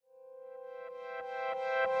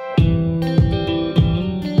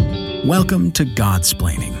Welcome to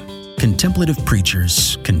Godsplaining, Contemplative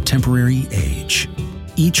Preachers, Contemporary Age.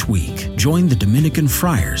 Each week, join the Dominican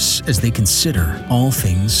friars as they consider all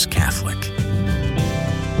things Catholic.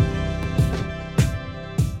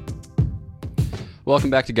 Welcome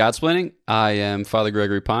back to Godsplaining. I am Father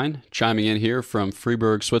Gregory Pine, chiming in here from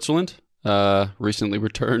Freiburg, Switzerland. Recently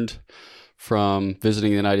returned from visiting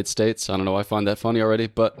the United States. I don't know why I find that funny already,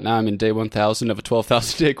 but now I'm in day 1,000 of a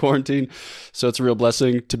 12,000-day quarantine, so it's a real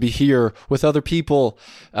blessing to be here with other people.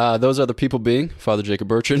 Those other people being Father Jacob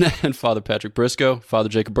Bertrand and Father Patrick Briscoe. Father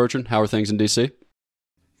Jacob Bertrand, how are things in D.C.?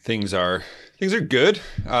 Things are good.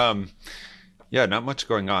 Not much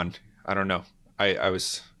going on. I don't know.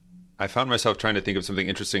 I found myself trying to think of something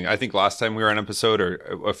interesting. I think last time we were on an episode, or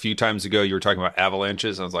a few times ago, you were talking about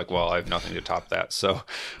avalanches. I was like, well, I have nothing to top that. So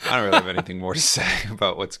I don't really have anything more to say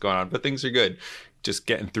about what's going on. But things are good. Just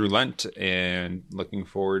getting through Lent and looking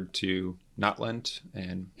forward to not Lent.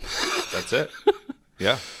 And that's it.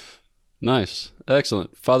 Yeah. Nice.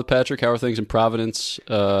 Excellent. Father Patrick, how are things in Providence?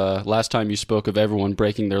 Last time you spoke of everyone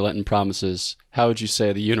breaking their Lenten promises. How would you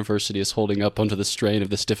say the university is holding up under the strain of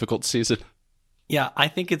this difficult season? Yeah, I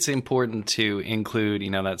think it's important to include,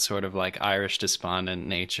 that sort of like Irish despondent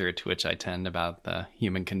nature to which I tend about the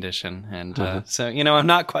human condition. And so, I'm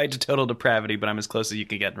not quite to total depravity, but I'm as close as you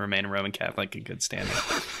can get and remain a Roman Catholic in good standing.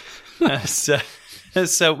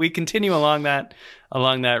 So we continue along that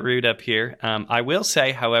route up here. I will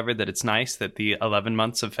say, however, that it's nice that the 11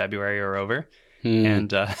 months of February are over and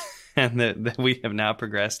that we have now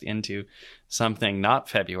progressed into something not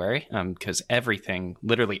February, because everything,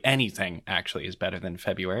 literally anything, actually is better than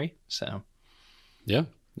February. So, yeah,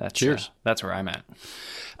 cheers. That's where I'm at.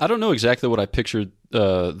 I don't know exactly what I pictured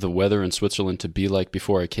the weather in Switzerland to be like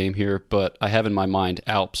before I came here, but I have in my mind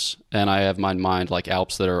Alps, and I have in my mind like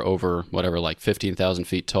Alps that are over like 15,000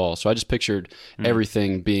 feet tall. So I just pictured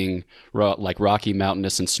everything being like rocky,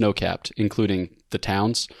 mountainous, and snow-capped, including the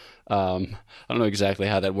towns. I don't know exactly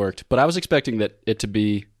how that worked, but I was expecting it to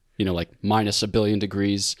be, like minus 1 billion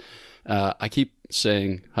degrees. I keep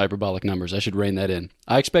saying hyperbolic numbers. I should rein that in.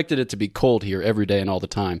 I expected it to be cold here every day and all the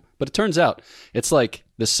time, but it turns out it's like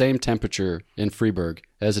the same temperature in Freiburg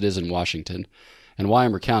as it is in Washington. And why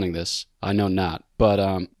I'm recounting this, I know not,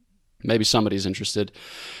 but maybe somebody's interested.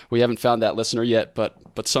 We haven't found that listener yet, but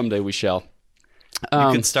someday we shall.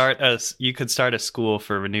 You could start a school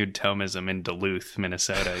for renewed Thomism in Duluth,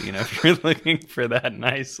 Minnesota. If you're looking for that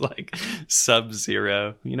nice like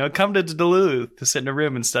sub-zero, come to Duluth to sit in a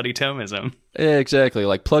room and study Thomism. Yeah, exactly.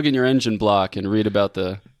 Like plug in your engine block and read about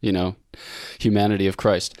the humanity of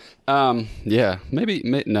Christ. No, I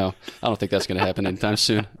don't think that's going to happen anytime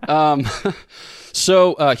soon.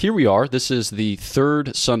 So here we are. This is the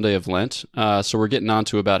third Sunday of Lent. So we're getting on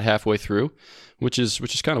to about halfway through, which is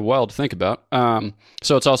kind of wild to think about.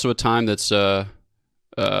 So it's also a time that's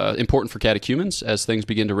important for catechumens as things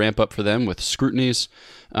begin to ramp up for them with scrutinies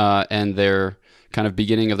and their kind of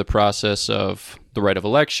beginning of the process of the rite of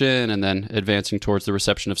election and then advancing towards the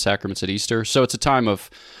reception of sacraments at Easter. So it's a time of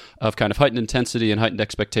kind of heightened intensity and heightened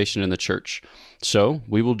expectation in the church. So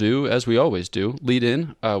we will do, as we always do, lead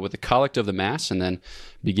in with the collect of the Mass and then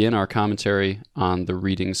begin our commentary on the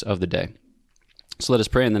readings of the day. So let us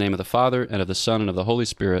pray in the name of the Father, and of the Son, and of the Holy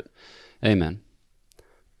Spirit. Amen.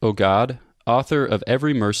 O God, author of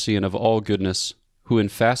every mercy and of all goodness, who in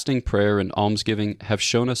fasting, prayer, and almsgiving have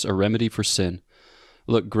shown us a remedy for sin,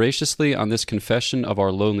 look graciously on this confession of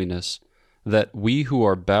our loneliness, that we who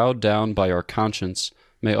are bowed down by our conscience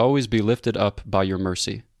may always be lifted up by your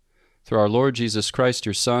mercy. Through our Lord Jesus Christ,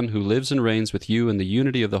 your Son, who lives and reigns with you in the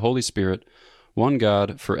unity of the Holy Spirit, one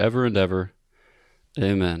God, forever and ever.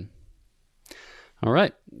 Amen. All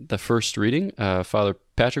right, the first reading, Father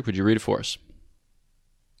Patrick, would you read it for us?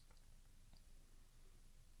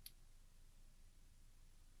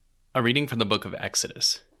 A reading from the book of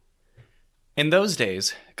Exodus. In those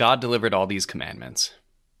days, God delivered all these commandments.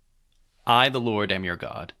 I, the Lord, am your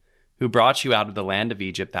God, who brought you out of the land of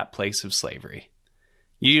Egypt, that place of slavery.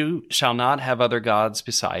 You shall not have other gods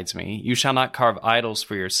besides me. You shall not carve idols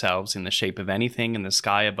for yourselves in the shape of anything in the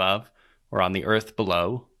sky above, or on the earth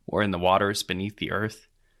below, or in the waters beneath the earth.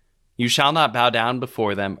 You shall not bow down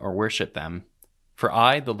before them or worship them. For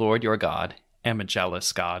I, the Lord your God, am a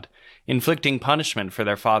jealous God, inflicting punishment for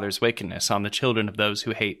their fathers' wickedness on the children of those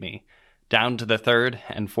who hate me, down to the 3rd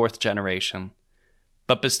and 4th generation,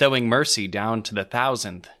 but bestowing mercy down to the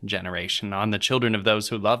 1,000th generation on the children of those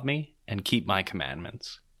who love me and keep my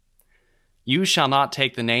commandments. You shall not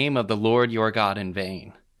take the name of the Lord your God in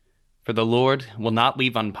vain, for the Lord will not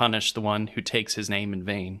leave unpunished the one who takes his name in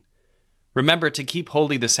vain. Remember to keep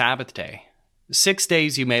holy the Sabbath day. 6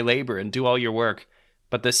 days you may labor and do all your work,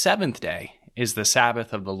 But the seventh day is the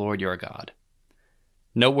Sabbath of the Lord your God.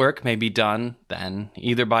 No work may be done then,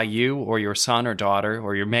 either by you or your son or daughter,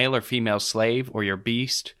 or your male or female slave, or your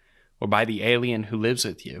beast, or by the alien who lives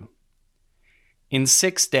with you. In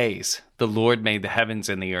 6 days the Lord made the heavens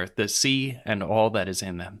and the earth, the sea, and all that is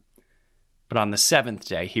in them. But on the seventh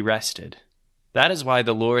day he rested. That is why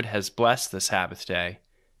the Lord has blessed the Sabbath day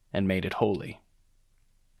and made it holy.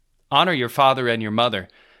 Honor your father and your mother,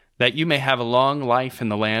 that you may have a long life in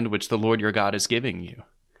the land which the Lord your God is giving you.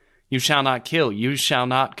 You shall not kill, you shall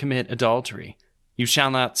not commit adultery, you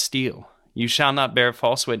shall not steal, you shall not bear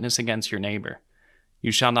false witness against your neighbor,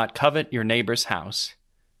 you shall not covet your neighbor's house,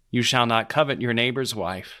 you shall not covet your neighbor's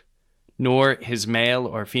wife, nor his male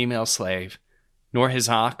or female slave, nor his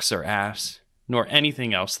ox or ass, nor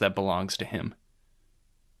anything else that belongs to him.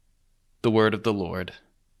 The word of the Lord.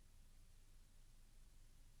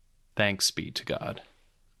 Thanks be to God.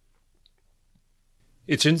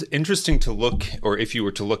 It's interesting to look, or if you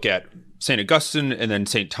were to look at St. Augustine and then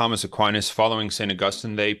St. Thomas Aquinas following St.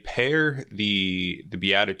 Augustine, they pair the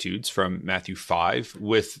Beatitudes from Matthew 5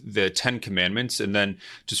 with the Ten Commandments, and then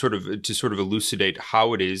to sort of elucidate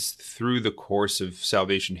how it is through the course of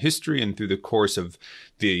salvation history and through the course of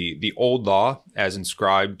the old law as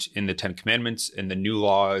inscribed in the Ten Commandments and the new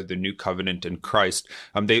law, the new covenant in Christ.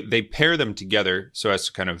 They pair them together so as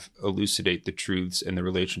to kind of elucidate the truths and the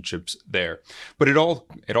relationships there. But it all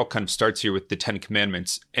kind of starts here with the Ten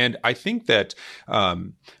Commandments, and I think that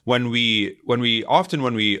when we look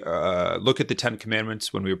at the Ten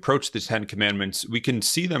Commandments, when we approach the Ten Commandments, we can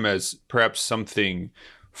see them as perhaps something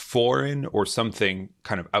foreign or something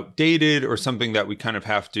kind of outdated or something that we kind of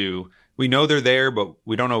have to. We know they're there, but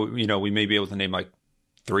we don't know. We may be able to name like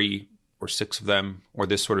 3 or 6 of them or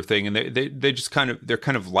this sort of thing, and they just they're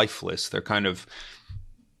kind of lifeless. They're kind of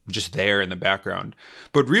just there in the background.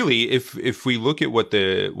 But really, if we look at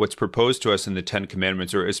what's proposed to us in the Ten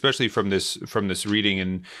Commandments, or especially from this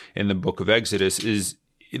reading in the book of Exodus,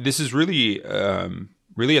 this is really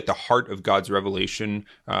at the heart of God's revelation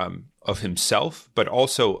of himself, but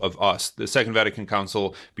also of us. The Second Vatican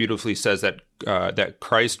Council beautifully says that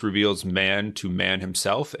Christ reveals man to man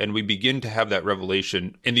himself, and we begin to have that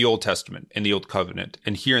revelation in the Old Testament, in the Old Covenant,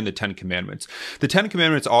 and here in the Ten Commandments. The Ten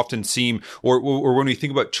Commandments often seem, or when we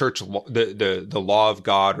think about church, the law of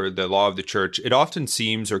God or the law of the church, it often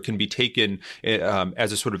seems or can be taken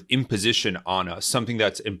as a sort of imposition on us, something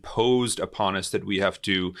that's imposed upon us that we have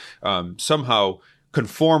to somehow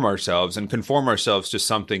conform ourselves to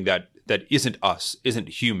something that isn't us, isn't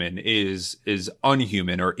human, is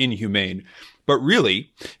unhuman or inhumane. But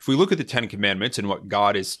really, if we look at the Ten Commandments and what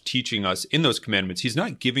God is teaching us in those commandments, he's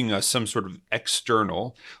not giving us some sort of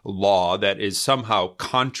external law that is somehow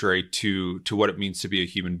contrary to what it means to be a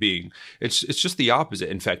human being. It's just the opposite.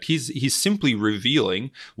 In fact, he's simply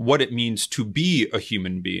revealing what it means to be a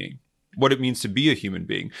human being. What it means to be a human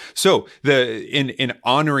being. So in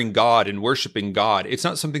honoring God and worshiping God, it's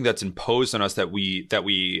not something that's imposed on us that we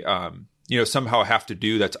somehow have to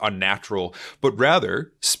do that's unnatural, but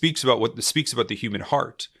rather speaks about the human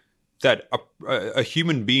heart. That a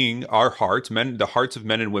human being, our hearts, the hearts of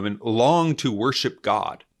men and women, long to worship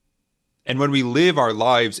God. And when we live our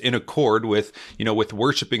lives in accord with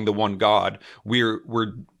worshiping the one God, we're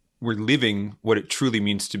living what it truly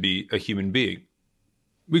means to be a human being.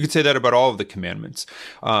 We could say that about all of the commandments.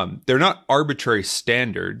 They're not arbitrary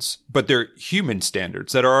standards, but they're human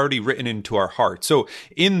standards that are already written into our heart. So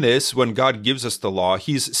in this, when God gives us the law,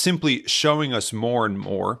 he's simply showing us more and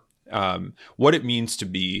more what it means to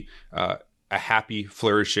be a happy,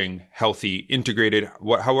 flourishing, healthy, integrated,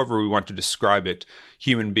 however we want to describe it,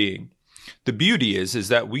 human being. The beauty is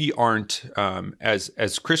that we aren't,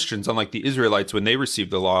 as Christians, unlike the Israelites when they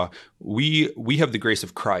received the law, we have the grace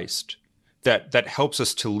of Christ. That helps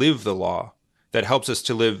us to live the law, that helps us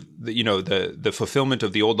to live the fulfillment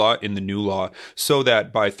of the old law in the new law, so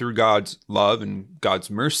that through God's love and God's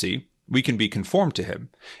mercy, we can be conformed to him.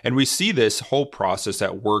 And we see this whole process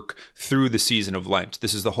at work through the season of Lent.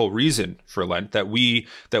 This is the whole reason for Lent, that we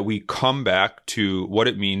come back to what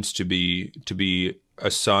it means to be a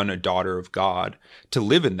son, a daughter of God, to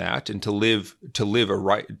live in that and to live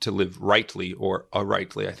rightly or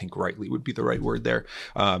uprightly. I think rightly would be the right word there.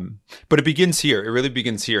 But it begins here. It really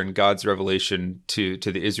begins here in God's revelation to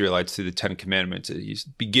the Israelites through the Ten Commandments. He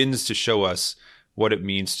begins to show us what it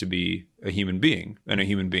means to be a human being and a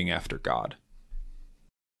human being after God.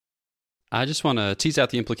 I just want to tease out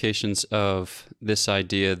the implications of this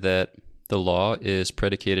idea that the law is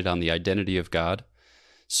predicated on the identity of God.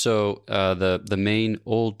 So the main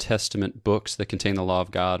Old Testament books that contain the law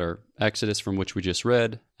of God are Exodus, from which we just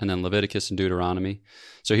read, and then Leviticus and Deuteronomy.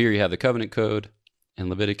 So here you have the covenant code, In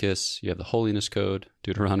Leviticus, you have the holiness code.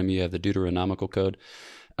 Deuteronomy, you have the Deuteronomical code.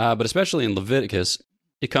 But especially in Leviticus,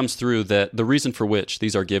 it comes through that the reason for which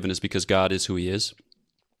these are given is because God is who he is.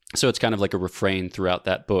 So it's kind of like a refrain throughout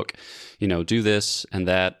that book. Do this and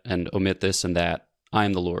that and omit this and that. I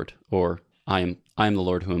am the Lord, or I am the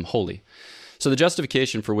Lord who am holy. So the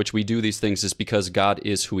justification for which we do these things is because God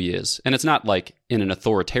is who he is. And it's not like in an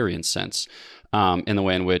authoritarian sense, in the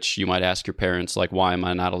way in which you might ask your parents, like, why am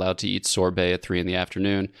I not allowed to eat sorbet at 3 p.m?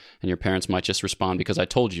 And your parents might just respond, because I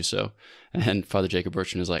told you so. And Father Jacob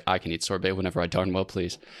Bertrand is like, I can eat sorbet whenever I darn well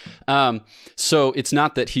please. So it's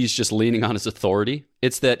not that he's just leaning on his authority.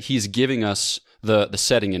 It's that he's giving us the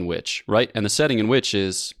setting in which, right? And the setting in which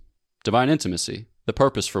is divine intimacy. The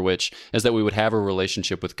purpose for which is that we would have a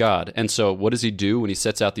relationship with God. And so what does he do when he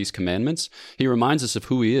sets out these commandments? He reminds us of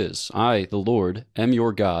who he is. I, the Lord, am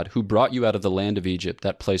your God, who brought you out of the land of Egypt,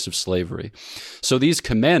 that place of slavery. So these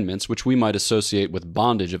commandments, which we might associate with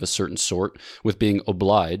bondage of a certain sort, with being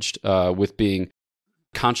obliged, with being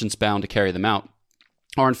conscience-bound to carry them out,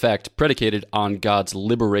 are in fact predicated on God's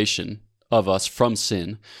liberation of us from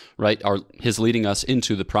sin, right? His leading us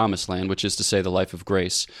into the promised land, which is to say the life of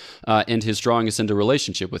grace, and his drawing us into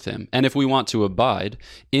relationship with him. And if we want to abide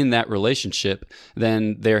in that relationship,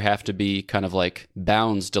 then there have to be kind of like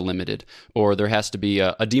bounds delimited, or there has to be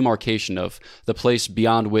a demarcation of the place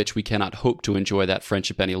beyond which we cannot hope to enjoy that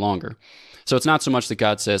friendship any longer. So it's not so much that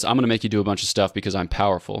God says, I'm going to make you do a bunch of stuff because I'm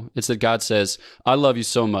powerful. It's that God says, I love you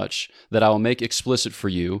so much that I will make explicit for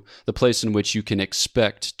you the place in which you can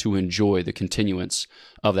expect to enjoy the continuance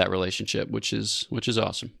of that relationship, which is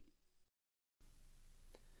awesome.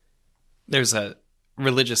 There's a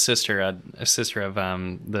religious sister, a sister of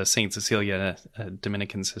the Saint Cecilia,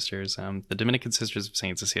 Dominican sisters, the Dominican Sisters of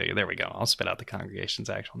Saint Cecilia. There we go. I'll spit out the congregation's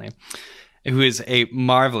actual name. Who is a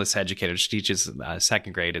marvelous educator. She teaches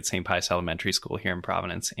second grade at St. Pius Elementary School here in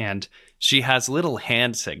Providence. And she has little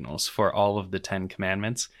hand signals for all of the 10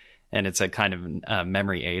 Commandments. And it's a kind of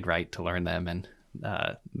memory aid, right, to learn them. And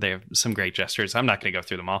they have some great gestures. I'm not going to go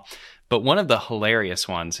through them all. But one of the hilarious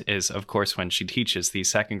ones is, of course, when she teaches these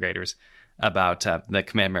second graders about the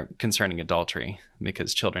commandment concerning adultery,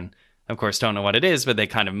 because children, of course, don't know what it is, but they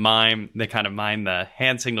kind of mime the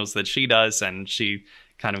hand signals that she does, and she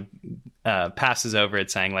kind of passes over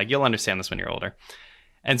it saying, like, you'll understand this when you're older.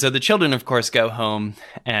 And so the children, of course, go home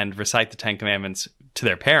and recite the 10 Commandments to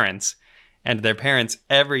their parents, and their parents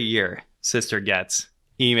every year, sister gets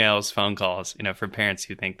emails, phone calls, from parents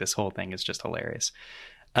who think this whole thing is just hilarious.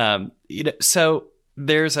 So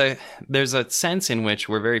there's a sense in which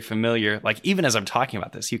we're very familiar. Like, even as I'm talking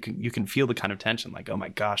about this, you can feel the kind of tension, like, oh my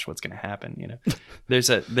gosh, what's going to happen?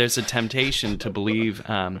 There's a temptation to believe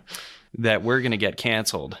that we're going to get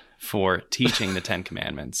canceled for teaching the 10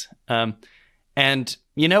 Commandments. And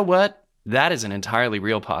you know what? That is an entirely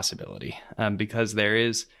real possibility, because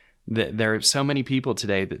there are so many people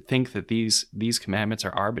today that think that these commandments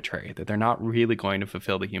are arbitrary, that they're not really going to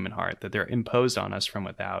fulfill the human heart, that they're imposed on us from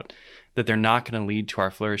without, that they're not going to lead to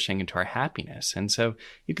our flourishing and to our happiness. And so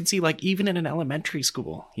you can see, like, even in an elementary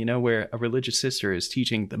school, where a religious sister is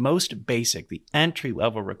teaching the most basic, the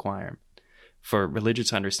entry-level requirement for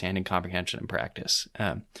religious understanding, comprehension, and practice.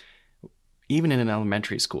 Even in an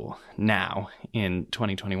elementary school now in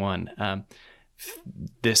 2021,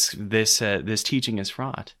 this teaching is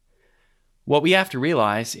fraught. What we have to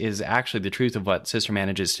realize is actually the truth of what Sister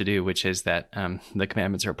manages to do, which is that the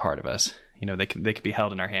commandments are a part of us. They can be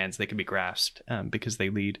held in our hands, they can be grasped, because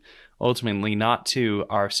they lead ultimately not to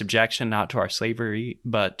our subjection, not to our slavery,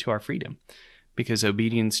 but to our freedom. Because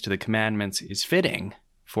obedience to the commandments is fitting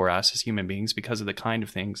for us as human beings because of the kind of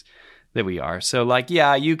things that we are. So, like,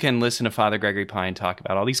 yeah, you can listen to Father Gregory Pine talk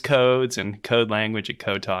about all these codes and code language and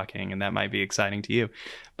code talking, and that might be exciting to you.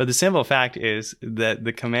 But the simple fact is that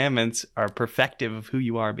the commandments are perfective of who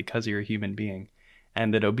you are because you're a human being,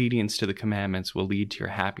 and that obedience to the commandments will lead to your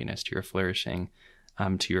happiness, to your flourishing,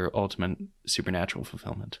 to your ultimate supernatural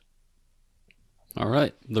fulfillment. All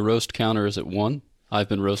right. The roast counter is at 1. I've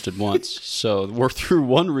been roasted once, so we're through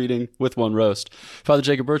one reading with one roast. Father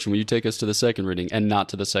Jacob Bertrand, will you take us to the second reading and not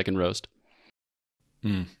to the second roast?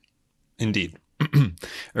 Indeed.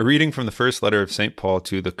 A reading from the first letter of St. Paul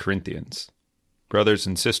to the Corinthians. Brothers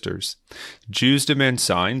and sisters, Jews demand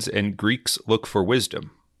signs and Greeks look for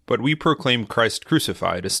wisdom, but we proclaim Christ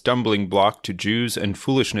crucified, a stumbling block to Jews and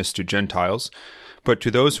foolishness to Gentiles, but to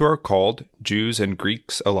those who are called, Jews and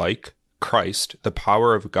Greeks alike, Christ, the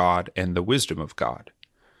power of God and the wisdom of God.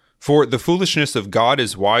 For the foolishness of God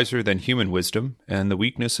is wiser than human wisdom, and the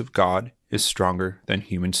weakness of God is stronger than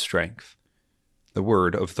human strength. The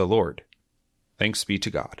word of the Lord. Thanks be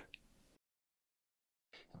to God.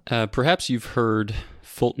 Perhaps you've heard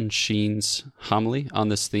Fulton Sheen's homily on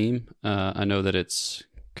this theme. I know that it's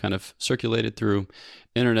kind of circulated through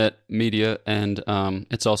internet media, and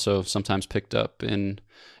it's also sometimes picked up in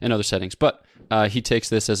other settings. But he takes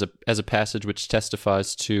this as a passage which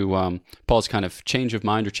testifies to Paul's kind of change of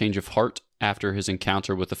mind or change of heart after his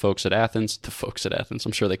encounter with the folks at Athens. The folks at Athens,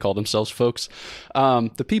 I'm sure they call themselves folks.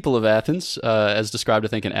 The people of Athens, as described, I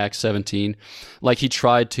think, in Acts 17, like he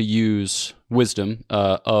tried to use wisdom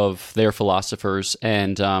of their philosophers,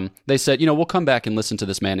 and they said, we'll come back and listen to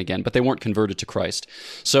this man again, but they weren't converted to Christ.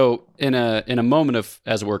 So in a moment of,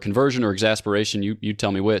 as it were, conversion or exasperation, you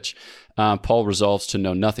tell me which, Paul resolves to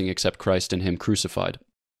know nothing except Christ and him crucified.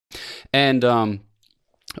 And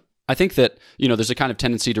I think that, there's a kind of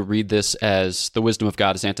tendency to read this as the wisdom of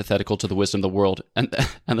God is antithetical to the wisdom of the world, and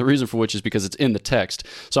the reason for which is because it's in the text.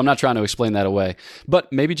 So I'm not trying to explain that away,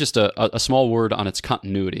 but maybe just a small word on its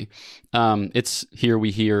continuity. It's here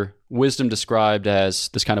we hear wisdom described as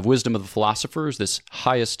this kind of wisdom of the philosophers, this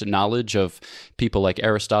highest knowledge of people like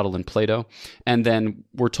Aristotle and Plato, and then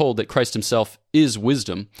we're told that Christ himself is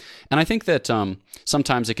wisdom. And I think that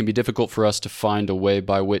sometimes it can be difficult for us to find a way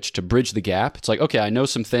by which to bridge the gap. It's like, okay, I know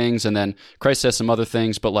some things, and then Christ says some other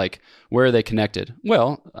things, but like, where are they connected?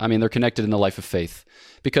 Well, I mean, they're connected in the life of faith,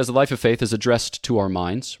 because the life of faith is addressed to our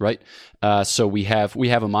minds, right? So we have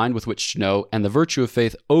a mind with which to know, and the virtue of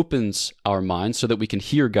faith opens our minds so that we can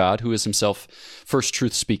hear God, who is himself first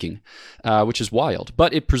truth speaking, which is wild.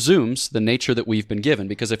 But it presumes the nature that we've been given,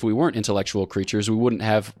 because if we weren't intellectual creatures, we wouldn't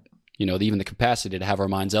have, even the capacity to have our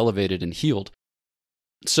minds elevated and healed.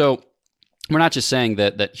 So we're not just saying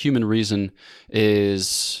that human reason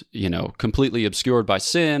is, completely obscured by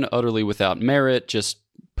sin, utterly without merit, just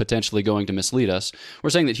potentially going to mislead us. We're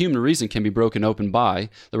saying that human reason can be broken open by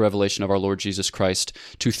the revelation of our Lord Jesus Christ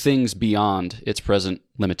to things beyond its present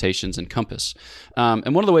limitations and compass.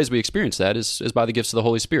 And one of the ways we experience that is by the gifts of the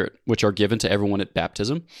Holy Spirit, which are given to everyone at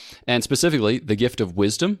baptism, and specifically the gift of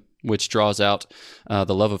wisdom, which draws out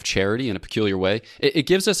the love of charity in a peculiar way. It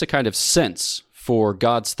gives us a kind of sense for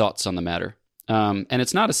God's thoughts on the matter. And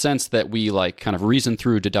it's not a sense that we kind of reason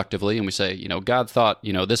through deductively and we say, God thought,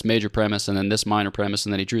 this major premise and then this minor premise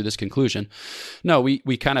and then he drew this conclusion. No, we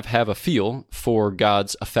kind of have a feel for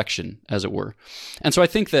God's affection, as it were. And so I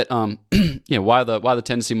think that, why the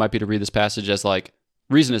tendency might be to read this passage as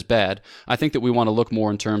reason is bad, I think that we want to look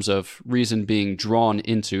more in terms of reason being drawn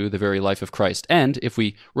into the very life of Christ. And if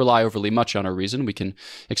we rely overly much on our reason, we can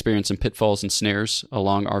experience some pitfalls and snares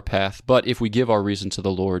along our path. But if we give our reason to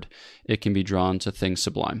the Lord, it can be drawn to things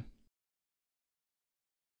sublime.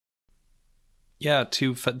 Yeah,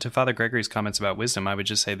 to Father Gregory's comments about wisdom, I would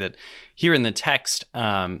just say that here in the text,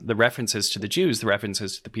 the references to the Jews, the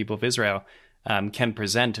references to the people of Israel, can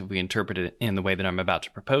present, if we interpret it in the way that I'm about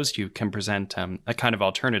to propose to you, can present a kind of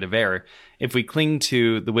alternative error. If we cling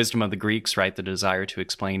to the wisdom of the Greeks, right, the desire to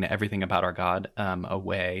explain everything about our God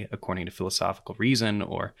away according to philosophical reason,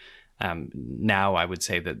 or now I would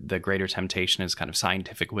say that the greater temptation is kind of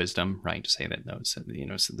scientific wisdom, right, to say that, no, so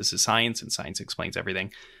this is science, and science explains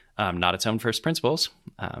everything, not its own first principles.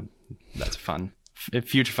 That's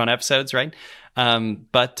future fun episodes, right?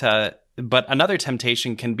 But another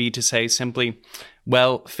temptation can be to say simply,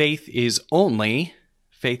 well, faith is only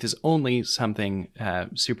something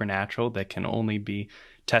supernatural that can only be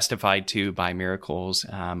testified to by miracles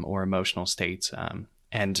or emotional states.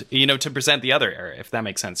 And, to present the other error, if that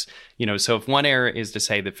makes sense. So if one error is to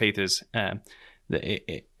say that faith is,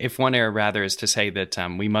 if one error rather is to say that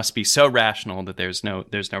we must be so rational that there's no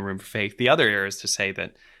room for faith, the other error is to say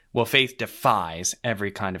that, well, faith defies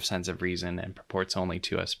every kind of sense of reason and purports only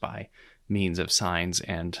to us by means of signs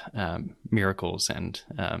and miracles and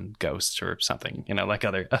ghosts or something, like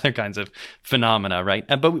other kinds of phenomena, right?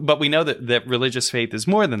 But we know that religious faith is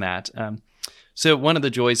more than that. So one of the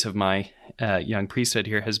joys of my young priesthood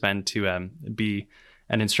here has been to be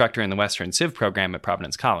an instructor in the Western Civ program at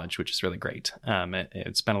Providence College, which is really great.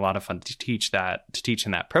 It's been a lot of fun to teach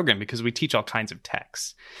in that program because we teach all kinds of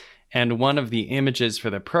texts. And one of the images for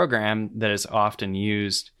the program that is often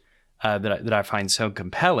used, that I find so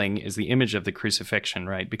compelling, is the image of the crucifixion,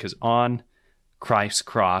 right? Because on Christ's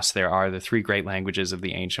cross, there are the three great languages of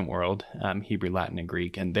the ancient world, Hebrew, Latin, and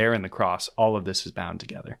Greek. And there in the cross, all of this is bound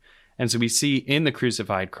together. And so we see in the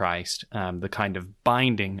crucified Christ the kind of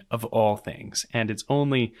binding of all things. And it's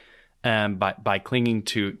only by clinging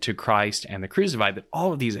to Christ and the crucified that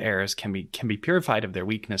all of these errors can be purified of their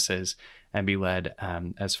weaknesses and be led,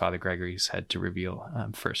 as Father Gregory said, to reveal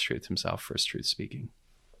first truth himself, first truth speaking.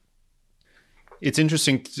 It's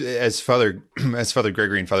interesting, as Father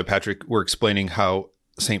Gregory and Father Patrick were explaining how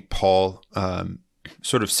St. Paul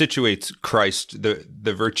sort of situates Christ, the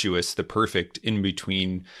virtuous, the perfect, in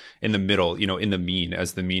between, in the middle, in the mean,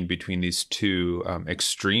 as the mean between these two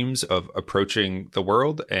extremes of approaching the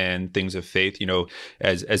world and things of faith.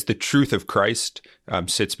 As the truth of Christ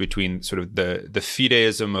sits between sort of the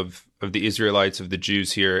fideism of the Israelites, of the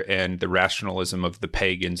Jews here, and the rationalism of the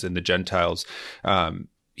pagans and the Gentiles.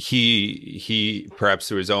 He perhaps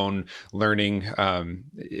through his own learning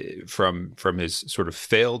from his sort of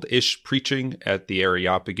failed-ish preaching at the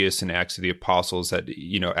Areopagus and Acts of the Apostles, that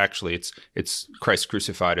actually it's Christ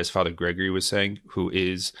crucified, as Father Gregory was saying, who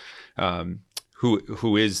is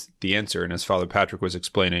the answer. And as Father Patrick was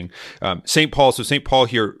explaining, St. Paul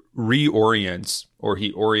here reorients, or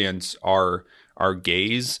he orients our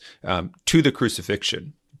gaze to the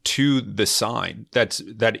crucifixion, to the sign that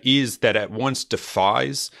at once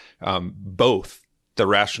defies both the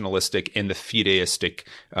rationalistic and the fideistic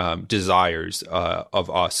desires of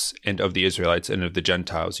us and of the Israelites and of the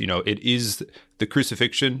Gentiles. It is the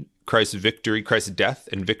crucifixion, Christ's victory, Christ's death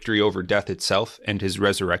and victory over death itself, and his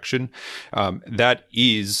resurrection. That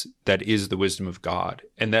is the wisdom of God,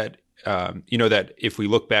 and that. That if we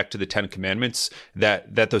look back to the 10 Commandments,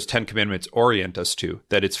 that those 10 Commandments orient us to,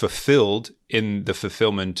 that it's fulfilled in the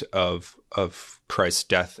fulfillment of Christ's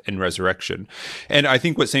death and resurrection. And I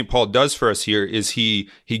think what St. Paul does for us here is he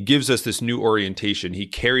gives us this new orientation. He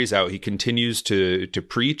continues to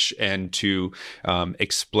preach and to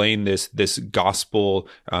explain this gospel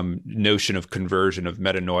notion of conversion, of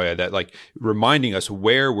metanoia, that like reminding us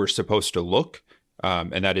where we're supposed to look,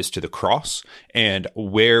 and that is to the cross, and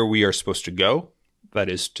where we are supposed to go, that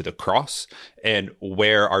is to the cross, and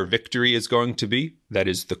where our victory is going to be, that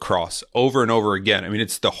is the cross, over and over again. I mean,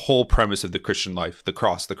 it's the whole premise of the Christian life, the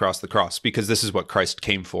cross, the cross, the cross, because this is what Christ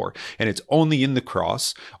came for. And it's only in the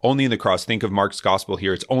cross, think of Mark's gospel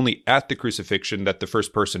here, it's only at the crucifixion that the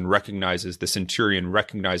first person recognizes, the centurion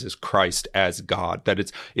recognizes Christ as God, that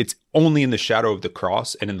it's only in the shadow of the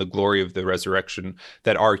cross and in the glory of the resurrection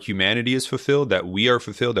that our humanity is fulfilled, that we are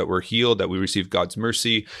fulfilled, that we're healed, that we receive God's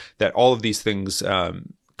mercy, that all of these things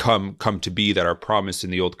come to be, that are promised in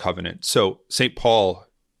the Old Covenant. So St. Paul,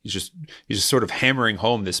 he's just sort of hammering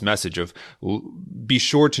home this message of be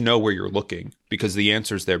sure to know where you're looking, because the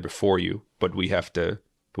answer's there before you, but we have to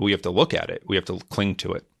look at it. We have to cling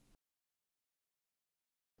to it.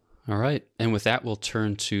 All right. And with that, we'll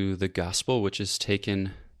turn to the gospel, which is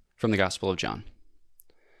taken from the Gospel of John.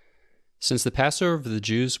 Since the Passover of the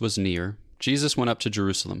Jews was near, Jesus went up to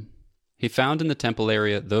Jerusalem. He found in the temple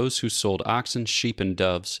area those who sold oxen, sheep, and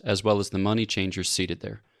doves, as well as the money changers seated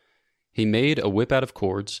there. He made a whip out of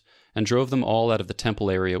cords, and drove them all out of the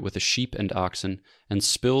temple area with the sheep and oxen, and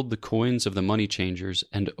spilled the coins of the money changers,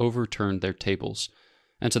 and overturned their tables.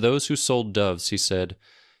 And to those who sold doves he said,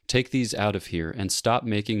 "Take these out of here, and stop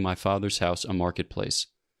making my Father's house a marketplace."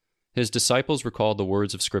 His disciples recalled the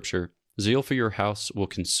words of Scripture, "Zeal for your house will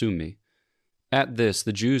consume me." At this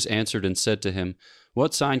the Jews answered and said to him,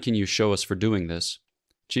 "What sign can you show us for doing this?"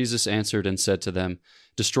 Jesus answered and said to them,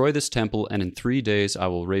 "Destroy this temple, and in 3 days I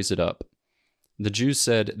will raise it up." The Jews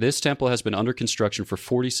said, "This temple has been under construction for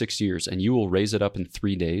 46 years, and you will raise it up in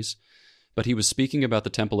 3 days?" But he was speaking about the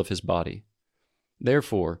temple of his body.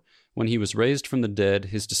 Therefore, when he was raised from the dead,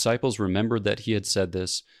 his disciples remembered that he had said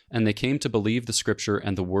this, and they came to believe the Scripture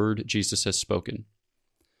and the word Jesus has spoken.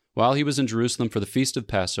 While he was in Jerusalem for the feast of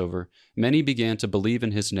Passover, many began to believe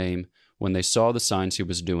in his name when they saw the signs he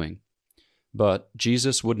was doing. But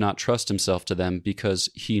Jesus would not trust himself to them because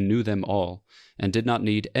he knew them all, and did not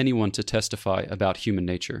need anyone to testify about human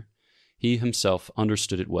nature. He himself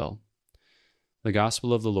understood it well. The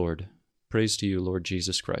Gospel of the Lord. Praise to you, Lord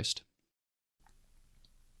Jesus Christ.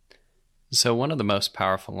 So one of the most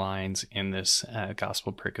powerful lines in this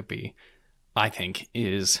Gospel pericope, I think,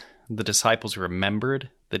 is the disciples remembered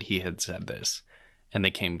that he had said this, and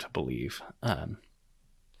they came to believe.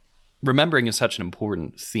 Remembering is such an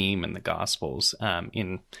important theme in the Gospels,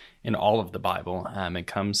 in all of the Bible.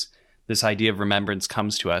 This idea of remembrance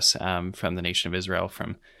comes to us from the nation of Israel,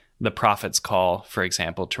 from the prophet's call, for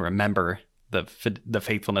example, to remember the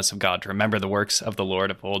faithfulness of God, to remember the works of the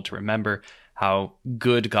Lord of old, to remember how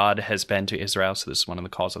good God has been to Israel. So this is one of the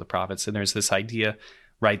calls of the prophets. And there's this idea,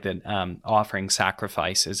 right, that offering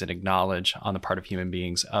sacrifice is an acknowledge on the part of human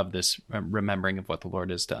beings of this remembering of what the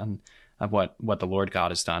Lord has done, of what the Lord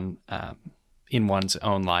God has done in one's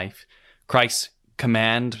own life. Christ's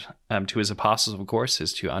command to his apostles, of course,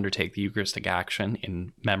 is to undertake the Eucharistic action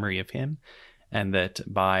in memory of him, and that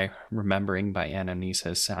by remembering, by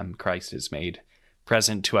anamnesis, Christ is made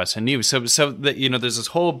present to us anew. So that, there's this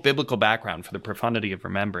whole biblical background for the profundity of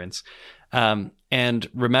remembrance. And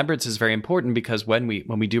remembrance is very important because when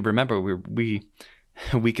we do remember, we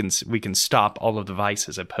can stop all of the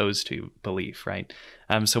vices opposed to belief, right?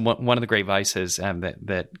 So one of the great vices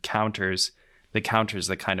that counters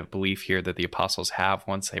the kind of belief here that the apostles have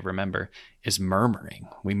once they remember is murmuring.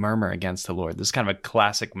 We murmur against the Lord. This is kind of a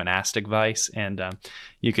classic monastic vice, and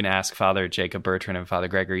you can ask Father Jacob Bertrand and Father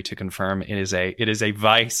Gregory to confirm it is a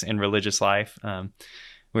vice in religious life.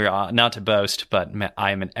 We're not to boast, but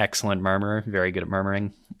I am an excellent murmurer, very good at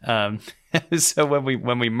murmuring. So when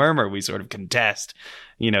we murmur, we sort of contest,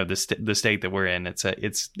 the state that we're in. It's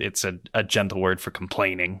a gentle word for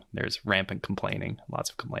complaining. There's rampant complaining, lots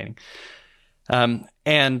of complaining.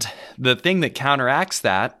 And the thing that counteracts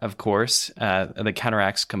that, of course, that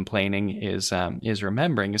counteracts complaining is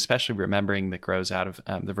remembering, especially remembering that grows out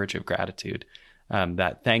of the virtue of gratitude.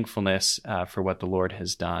 That thankfulness for what the Lord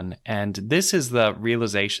has done. And this is the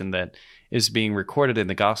realization that is being recorded in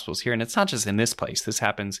the Gospels here. And it's not just in this place. This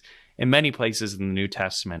happens in many places in the New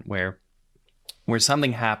Testament where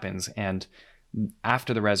something happens, and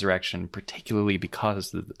after the resurrection, particularly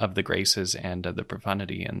because of the graces and the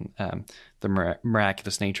profundity and the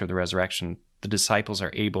miraculous nature of the resurrection, the disciples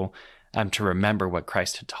are able to remember what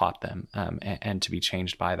Christ had taught them and to be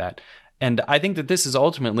changed by that. And I think that this is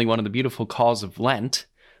ultimately one of the beautiful calls of Lent,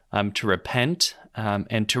 to repent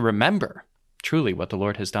and to remember truly what the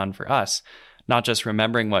Lord has done for us, not just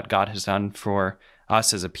remembering what God has done for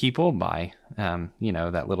us as a people by,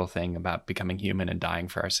 that little thing about becoming human and dying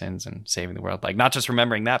for our sins and saving the world. Like, not just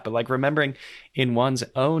remembering that, but like remembering in one's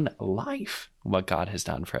own life what God has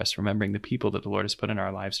done for us, remembering the people that the Lord has put in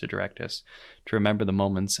our lives to direct us, to remember the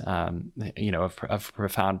moments, of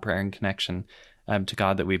profound prayer and connection to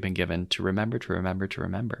God that we've been given, to remember, to remember, to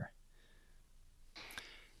remember.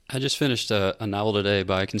 I just finished a novel today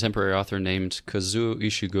by a contemporary author named Kazuo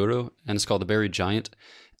Ishiguro, and it's called The Buried Giant.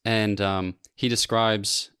 And he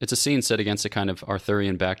describes, it's a scene set against a kind of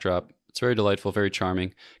Arthurian backdrop. It's very delightful, very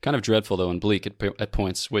charming, kind of dreadful, though, and bleak at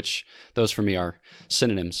points, which those for me are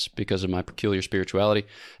synonyms because of my peculiar spirituality.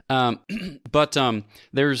 But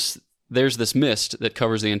there's this mist that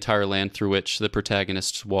covers the entire land through which the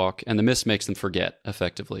protagonists walk, and the mist makes them forget,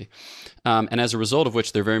 effectively. And as a result of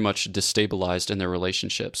which, they're very much destabilized in their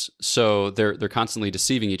relationships. So they're constantly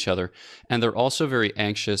deceiving each other, and they're also very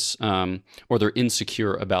anxious or they're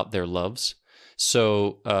insecure about their loves.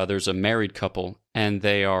 So there's a married couple, and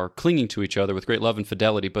they are clinging to each other with great love and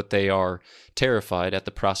fidelity, but they are terrified at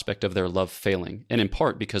the prospect of their love failing, and in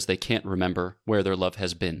part because they can't remember where their love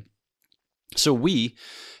has been. So we,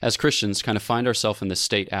 as Christians, kind of find ourselves in this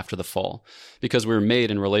state after the fall because we were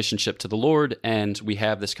made in relationship to the Lord, and we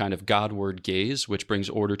have this kind of Godward gaze, which brings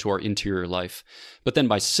order to our interior life. But then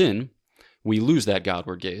by sin, we lose that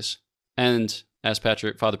Godward gaze. And as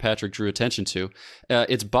Father Patrick drew attention to,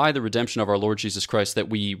 it's by the redemption of our Lord Jesus Christ that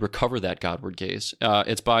we recover that Godward gaze.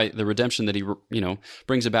 It's by the redemption that he,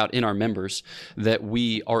 brings about in our members that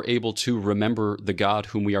we are able to remember the God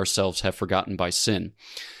whom we ourselves have forgotten by sin.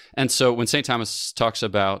 And so when St. Thomas talks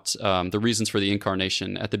about the reasons for the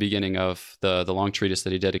incarnation at the beginning of the long treatise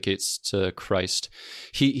that he dedicates to Christ,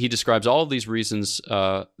 he describes all of these reasons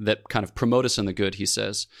that kind of promote us in the good, he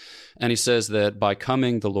says. And he says that by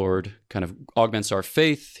coming, the Lord kind of augments our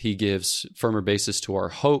faith. He gives firmer basis to our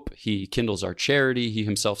hope. He kindles our charity. He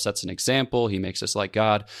himself sets an example. He makes us like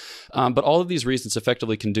God. But all of these reasons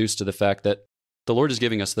effectively conduce to the fact that the Lord is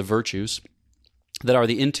giving us the virtues that are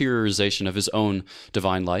the interiorization of his own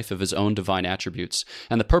divine life, of his own divine attributes,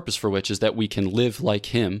 and the purpose for which is that we can live like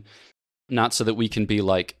him, not so that we can be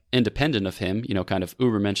like independent of him, kind of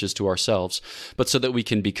Übermensch to ourselves, but so that we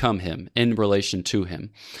can become him in relation to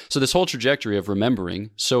him. So this whole trajectory of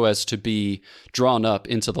remembering so as to be drawn up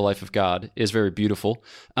into the life of God is very beautiful,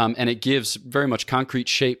 and it gives very much concrete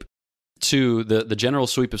shape to the general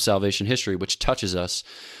sweep of salvation history, which touches us,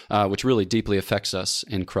 which really deeply affects us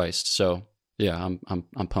in Christ. So yeah,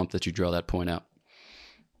 I'm pumped that you draw that point out.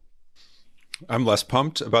 I'm less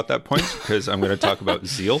pumped about that point because I'm going to talk about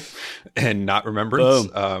zeal and not remembrance.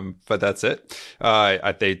 But that's it.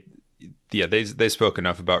 They spoke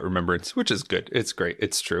enough about remembrance, which is good. It's great.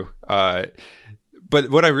 It's true. But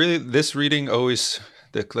what this reading always,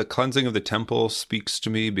 the cleansing of the temple speaks to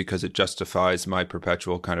me because it justifies my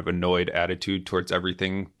perpetual kind of annoyed attitude towards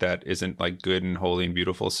everything that isn't like good and holy and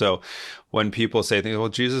beautiful. So when people say things, well,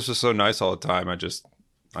 Jesus was so nice all the time,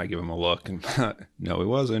 I give him a look and no, he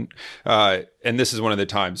wasn't. And this is one of the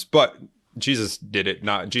times, but Jesus did it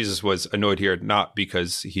not. Jesus was annoyed here, not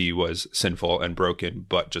because he was sinful and broken,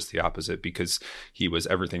 but just the opposite, because he was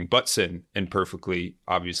everything but sin and perfectly,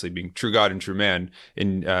 obviously being true God and true man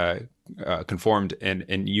in conformed and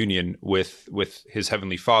in union with his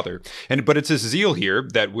heavenly Father. But it's this zeal here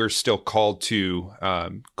that we're still called to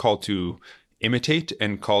imitate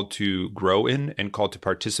and called to grow in and called to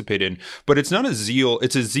participate in. But it's not a zeal.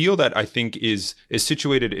 It's a zeal that I think is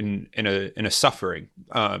situated in a suffering,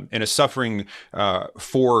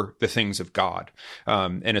 for the things of God,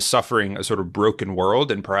 in a suffering, a sort of broken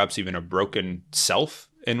world, and perhaps even a broken self.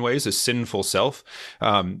 In ways, a sinful self,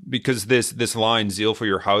 because this line, "Zeal for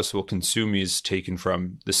your house will consume me," is taken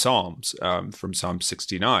from the Psalms, from Psalm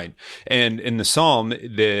 69. And in the Psalm,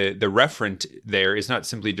 the referent there is not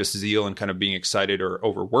simply just zeal and kind of being excited or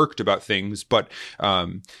overworked about things, but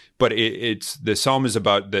it's the Psalm is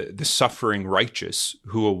about the suffering righteous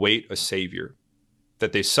who await a Savior.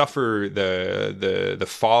 That they suffer the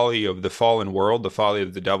folly of the fallen world, the folly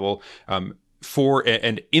of the devil, for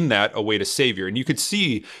and in that await a Savior. And you could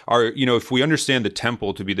see if we understand the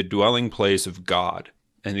temple to be the dwelling place of God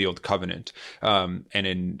in the Old Covenant,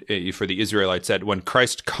 and for the Israelites, that when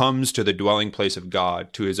Christ comes to the dwelling place of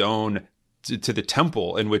God, to his own, to the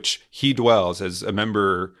temple in which he dwells as a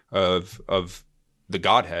member of the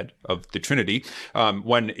Godhead, of the Trinity,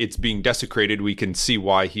 when it's being desecrated, we can see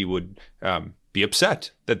why he would be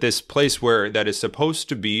upset that this place that is supposed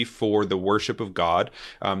to be for the worship of God,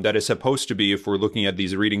 that is supposed to be, if we're looking at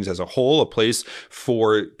these readings as a whole, a place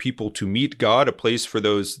for people to meet God, a place for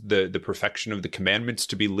the perfection of the commandments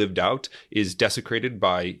to be lived out, is desecrated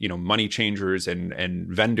by money changers and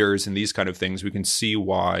vendors and these kind of things. We can see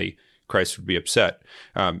why Christ would be upset.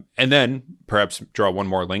 And then perhaps draw one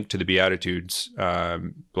more link to the Beatitudes.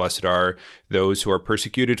 Blessed are those who are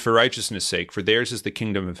persecuted for righteousness' sake, for theirs is the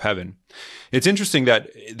kingdom of heaven. It's interesting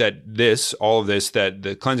that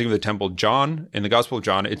the cleansing of the temple, John, in the Gospel of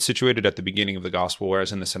John, it's situated at the beginning of the Gospel,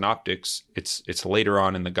 whereas in the Synoptics, it's later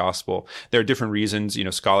on in the Gospel. There are different reasons,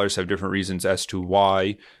 scholars have different reasons as to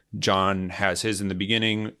why John has his in the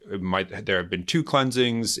beginning. There have been two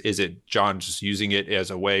cleansings. Is it John just using it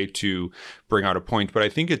as a way to bring out a point? But I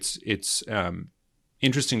think it's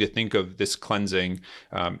interesting to think of this cleansing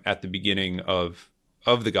at the beginning of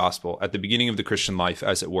the gospel, at the beginning of the Christian life,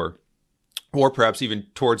 as it were. Or perhaps even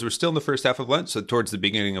we're still in the first half of Lent, so towards the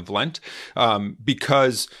beginning of Lent,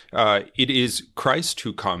 because it is Christ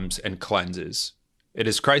who comes and cleanses. It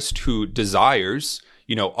is Christ who desires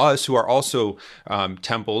us, who are also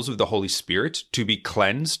temples of the Holy Spirit, to be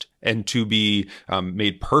cleansed and to be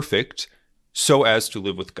made perfect so as to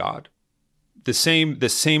live with God. The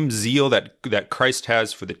same zeal that Christ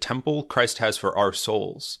has for the temple, Christ has for our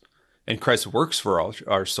souls. And Christ works for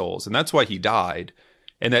our souls. And that's why he died.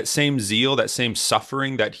 And that same zeal, that same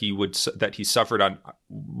suffering that he suffered on,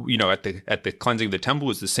 at the cleansing of the temple,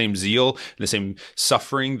 was the same zeal, the same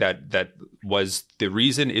suffering that was the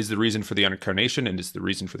reason for the incarnation, and is the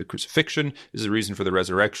reason for the crucifixion, is the reason for the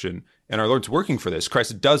resurrection. And our Lord's working for this.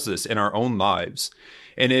 Christ does this in our own lives.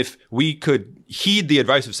 And if we could heed the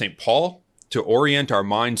advice of St. Paul to orient our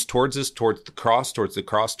minds towards the cross,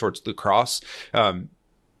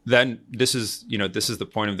 then this is the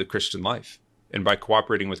point of the Christian life. And by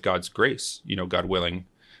cooperating with God's grace, God willing,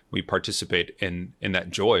 we participate in that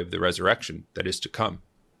joy of the resurrection that is to come.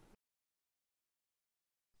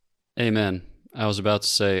 Amen. I was about to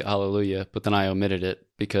say hallelujah, but then I omitted it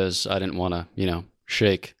because I didn't want to,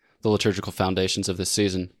 shake the liturgical foundations of this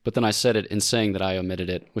season. But then I said it in saying that I omitted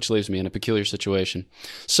it, which leaves me in a peculiar situation.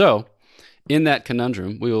 So, in that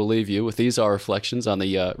conundrum, we will leave you with these our reflections on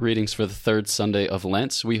the readings for the third Sunday of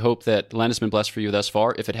Lent. We hope that Lent has been blessed for you thus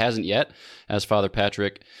far. If it hasn't yet, as Father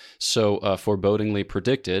Patrick so forebodingly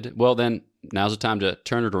predicted, well then, now's the time to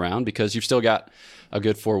turn it around, because you've still got a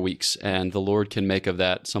good 4 weeks, and the Lord can make of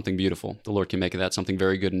that something beautiful. The Lord can make of that something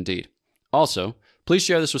very good indeed. Also, please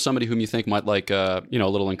share this with somebody whom you think might like a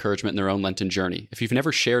little encouragement in their own Lenten journey. If you've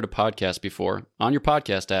never shared a podcast before, on your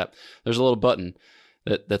podcast app, there's a little button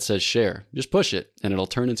that says share. Just push it, and it'll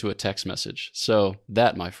turn into a text message. So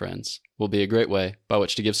that, my friends, will be a great way by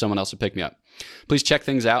which to give someone else a pick-me-up. Please check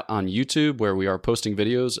things out on YouTube, where we are posting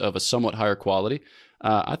videos of a somewhat higher quality.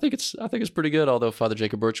 I think it's pretty good, although Father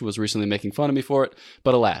Jacob Birch was recently making fun of me for it.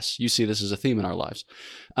 But alas, you see this as a theme in our lives.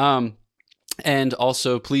 And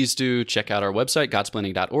also, please do check out our website,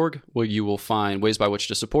 godsplaining.org, where you will find ways by which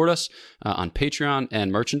to support us on Patreon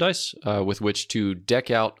and merchandise with which to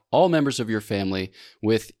deck out all members of your family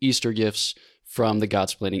with Easter gifts from the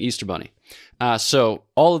Godsplaining Easter Bunny. So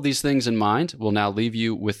all of these things in mind, we'll now leave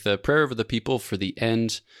you with the prayer of the people for the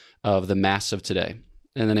end of the Mass of today.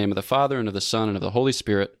 In the name of the Father, and of the Son, and of the Holy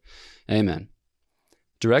Spirit. Amen.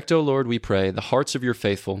 Direct, O Lord, we pray, the hearts of your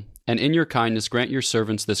faithful, and in your kindness grant your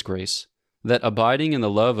servants this grace, that abiding in the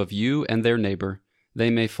love of you and their neighbor, they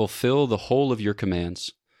may fulfill the whole of your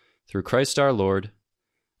commands. Through Christ our Lord.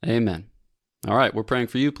 Amen. All right, we're praying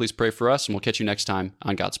for you. Please pray for us, and we'll catch you next time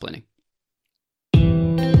on Godsplaining.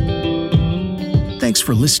 Thanks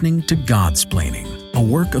for listening to Godsplaining, a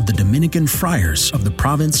work of the Dominican Friars of the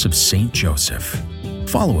province of St. Joseph.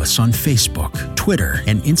 Follow us on Facebook, Twitter,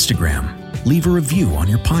 and Instagram. Leave a review on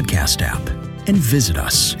your podcast app, and visit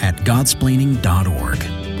us at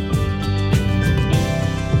godsplaining.org.